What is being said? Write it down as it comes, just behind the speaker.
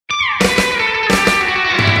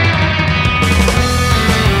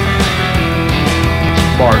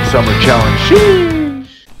Summer Challenge. Sheesh.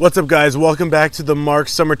 What's up, guys? Welcome back to the Mark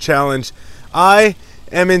Summer Challenge. I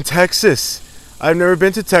am in Texas. I've never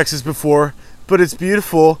been to Texas before, but it's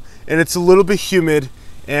beautiful and it's a little bit humid,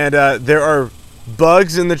 and there are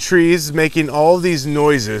bugs in the trees making all these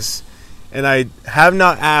noises, and I have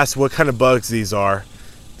not asked what kind of bugs these are.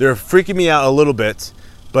 They're freaking me out a little bit,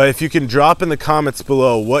 but if you can drop in the comments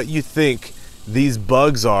below what you think these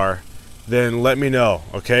bugs are, then let me know,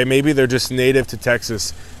 okay? Maybe they're just native to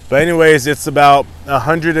Texas. But anyways, it's about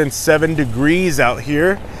 107 degrees out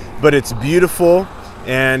here, but it's beautiful,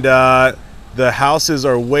 and the houses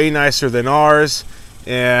are way nicer than ours,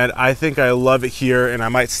 and I think I love it here, and I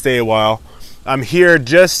might stay a while. I'm here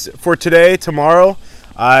just for today. Tomorrow,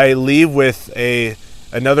 I leave with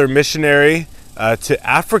another missionary to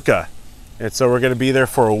Africa, and so we're going to be there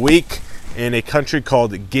for a week in a country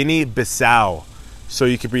called Guinea-Bissau. So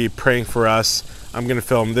you could be praying for us. I'm going to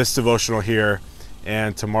film this devotional here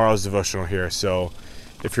and tomorrow's devotional here. So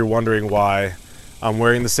if you're wondering why I'm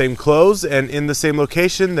wearing the same clothes and in the same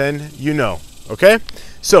location, then you know, okay?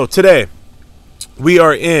 So today we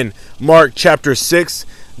are in Mark chapter 6,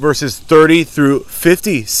 verses 30 through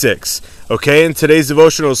 56, okay? And today's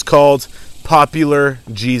devotional is called Popular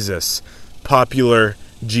Jesus. Popular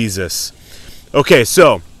Jesus. Okay,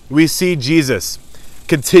 so we see Jesus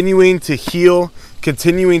continuing to heal,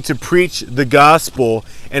 continuing to preach the gospel,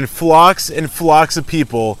 and flocks of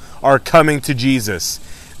people are coming to Jesus.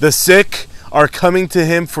 The sick are coming to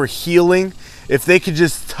him for healing. If they could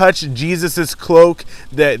just touch Jesus's cloak,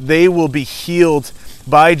 that they will be healed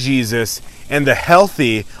by Jesus. And the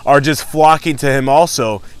healthy are just flocking to him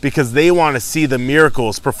also because they want to see the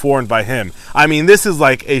miracles performed by him. I mean, this is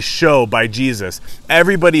like a show by Jesus.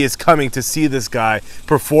 Everybody is coming to see this guy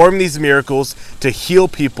perform these miracles, to heal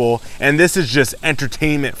people, and this is just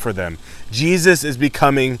entertainment for them. Jesus is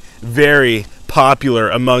becoming very popular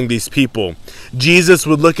among these people. Jesus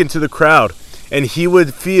would look into the crowd and he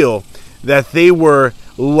would feel that they were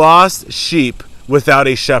lost sheep without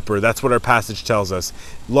a shepherd. That's what our passage tells us.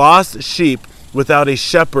 Lost sheep without a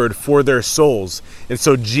shepherd for their souls. And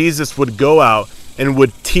so Jesus would go out and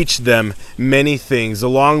would teach them many things,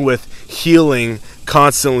 along with healing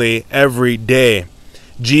constantly every day.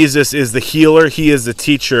 Jesus is the healer. He is the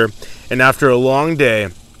teacher. And after a long day,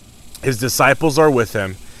 his disciples are with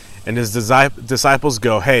him. And his disciples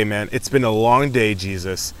go, "Hey, man, it's been a long day,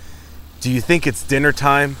 Jesus. Do you think it's dinner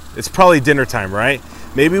time?" It's probably dinner time, right?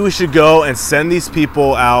 Maybe we should go and send these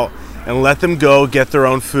people out and let them go get their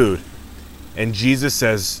own food. And Jesus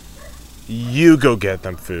says, "You go get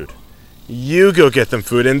them food. You go get them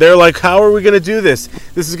food." And they're like, "How are we going to do this?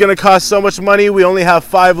 This is going to cost so much money. We only have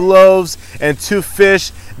 5 loaves and 2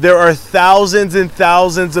 fish. There are thousands and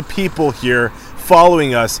thousands of people here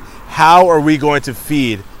following us. How are we going to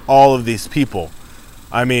feed all of these people?"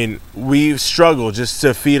 I mean, we struggle just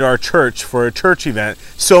to feed our church for a church event.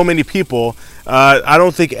 So many people. I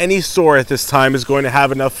don't think any store at this time is going to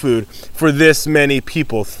have enough food for this many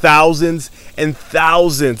people. Thousands and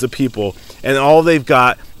thousands of people. And all they've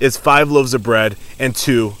got is 5 loaves of bread and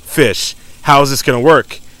 2 fish. How is this going to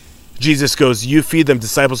work? Jesus goes, "You feed them."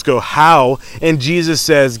 Disciples go, "How?" And Jesus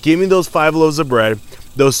says, "Give me those 5 loaves of bread,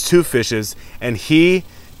 those 2 fishes." And he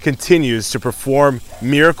continues to perform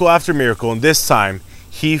miracle after miracle. And this time,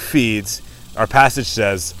 he feeds, our passage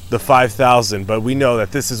says, the 5,000, but we know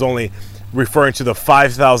that this is only referring to the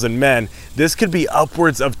 5,000 men. This could be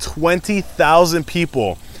upwards of 20,000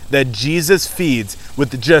 people that Jesus feeds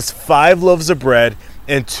with just 5 loaves of bread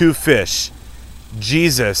and 2 fish.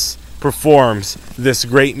 Jesus performs this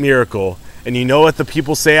great miracle. And you know what the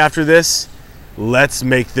people say after this? "Let's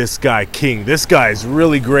make this guy king. This guy is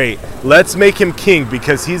really great. Let's make him king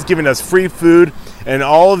because he's giving us free food and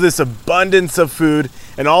all of this abundance of food.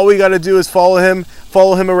 And all we got to do is follow him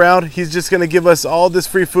around. He's just going to give us all this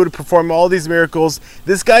free food to perform all these miracles.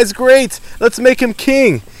 This guy's great. Let's make him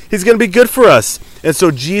king. He's going to be good for us." And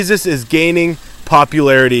so Jesus is gaining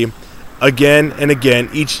popularity again and again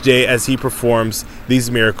each day as he performs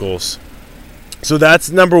these miracles. So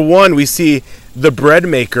that's number 1. We see the bread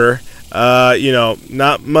maker,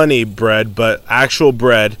 not money bread, but actual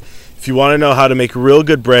bread. If you want to know how to make real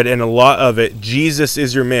good bread and a lot of it, Jesus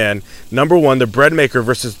is your man. Number 1, the bread maker,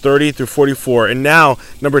 verses 30 through 44. And now,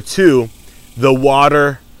 number 2, the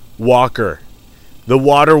water walker. The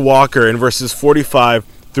water walker in verses 45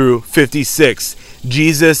 through 56.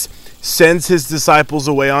 Jesus sends his disciples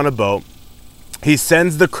away on a boat. He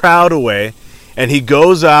sends the crowd away, and he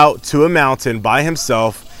goes out to a mountain by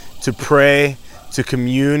himself to pray, to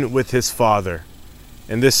commune with his Father.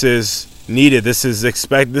 And this is needed. This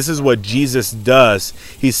is what Jesus does.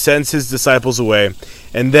 He sends his disciples away.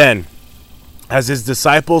 And then as his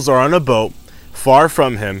disciples are on a boat far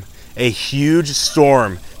from him, a huge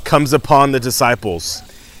storm comes upon the disciples.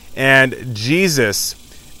 And Jesus,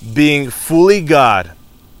 being fully God,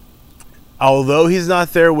 although he's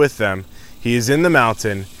not there with them, he is in the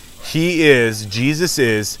mountain. Jesus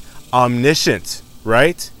is omniscient,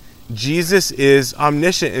 right? Jesus is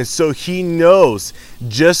omniscient, and so he knows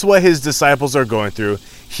just what his disciples are going through.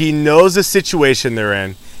 He knows the situation they're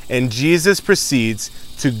in, and Jesus proceeds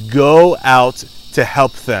to go out to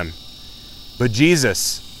help them. But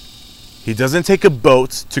Jesus, he doesn't take a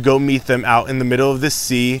boat to go meet them out in the middle of the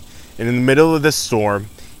sea and in the middle of the storm.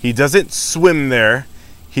 He doesn't swim there.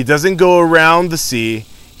 He doesn't go around the sea.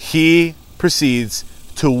 He proceeds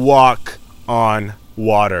to walk on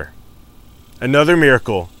water. Another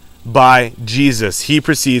miracle by Jesus. He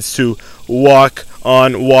proceeds to walk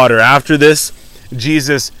on water. After this,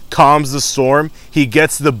 Jesus calms the storm. He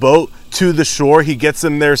gets the boat to the shore. He gets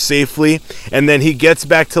them there safely, and then he gets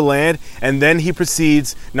back to land, and then he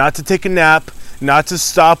proceeds not to take a nap, not to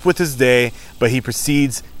stop with his day, but he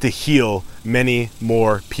proceeds to heal many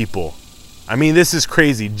more people. I mean, this is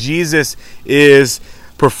crazy. Jesus is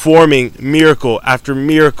performing miracle after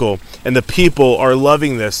miracle, and the people are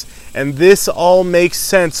loving this. And this all makes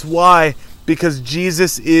sense. Why? Because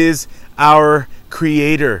Jesus is our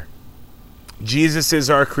creator. Jesus is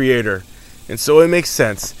our creator. And so it makes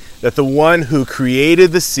sense that the one who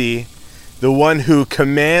created the sea, the one who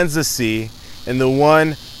commands the sea, and the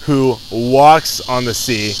one who walks on the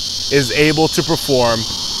sea is able to perform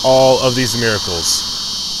all of these miracles.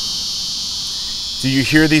 Do you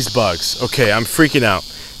hear these bugs? Okay, I'm freaking out.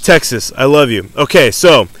 Texas, I love you. Okay,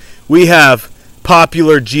 so we have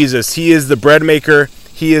popular Jesus. He is the bread maker.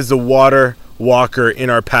 He is the water walker in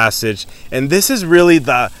our passage. And this is really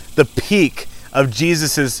the peak of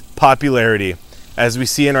Jesus's popularity. As we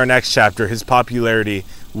see in our next chapter, his popularity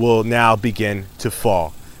will now begin to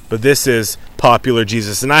fall. But this is popular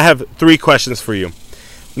Jesus. And I have 3 questions for you.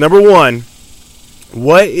 Number 1,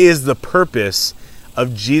 what is the purpose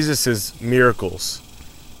of Jesus's miracles?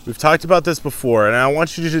 We've talked about this before, and I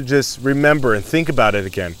want you to just remember and think about it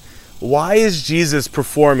again. Why is Jesus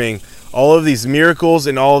performing all of these miracles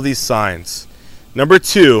and all of these signs? Number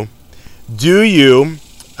 2, do you,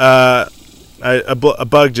 a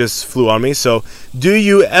bug just flew on me, so do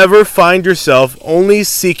you ever find yourself only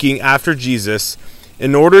seeking after Jesus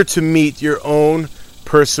in order to meet your own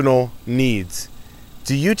personal needs?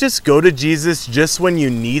 Do you just go to Jesus just when you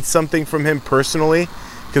need something from him personally?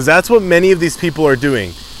 Because that's what many of these people are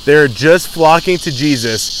doing. They're just flocking to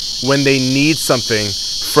Jesus when they need something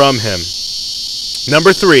from him.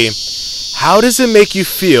 Number 3, how does it make you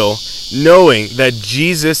feel knowing that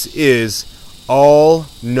Jesus is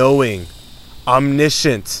all-knowing,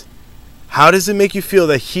 omniscient? How does it make you feel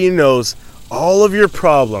that he knows all of your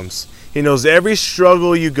problems? He knows every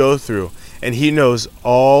struggle you go through, and he knows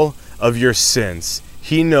all of your sins.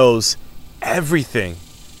 He knows everything.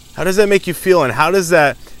 How does that make you feel, and how does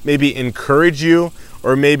that maybe encourage you,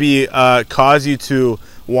 or maybe cause you to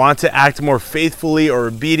want to act more faithfully or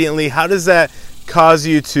obediently? How does that cause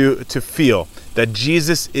you to feel that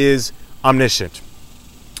Jesus is omniscient?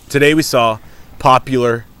 Today we saw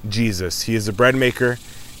popular Jesus. He is the bread maker.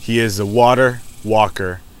 He is the water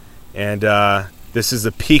walker. And this is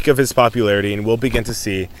the peak of his popularity, and we'll begin to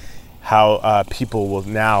see how people will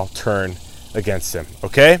now turn against him.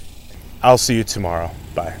 Okay? I'll see you tomorrow.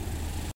 Bye.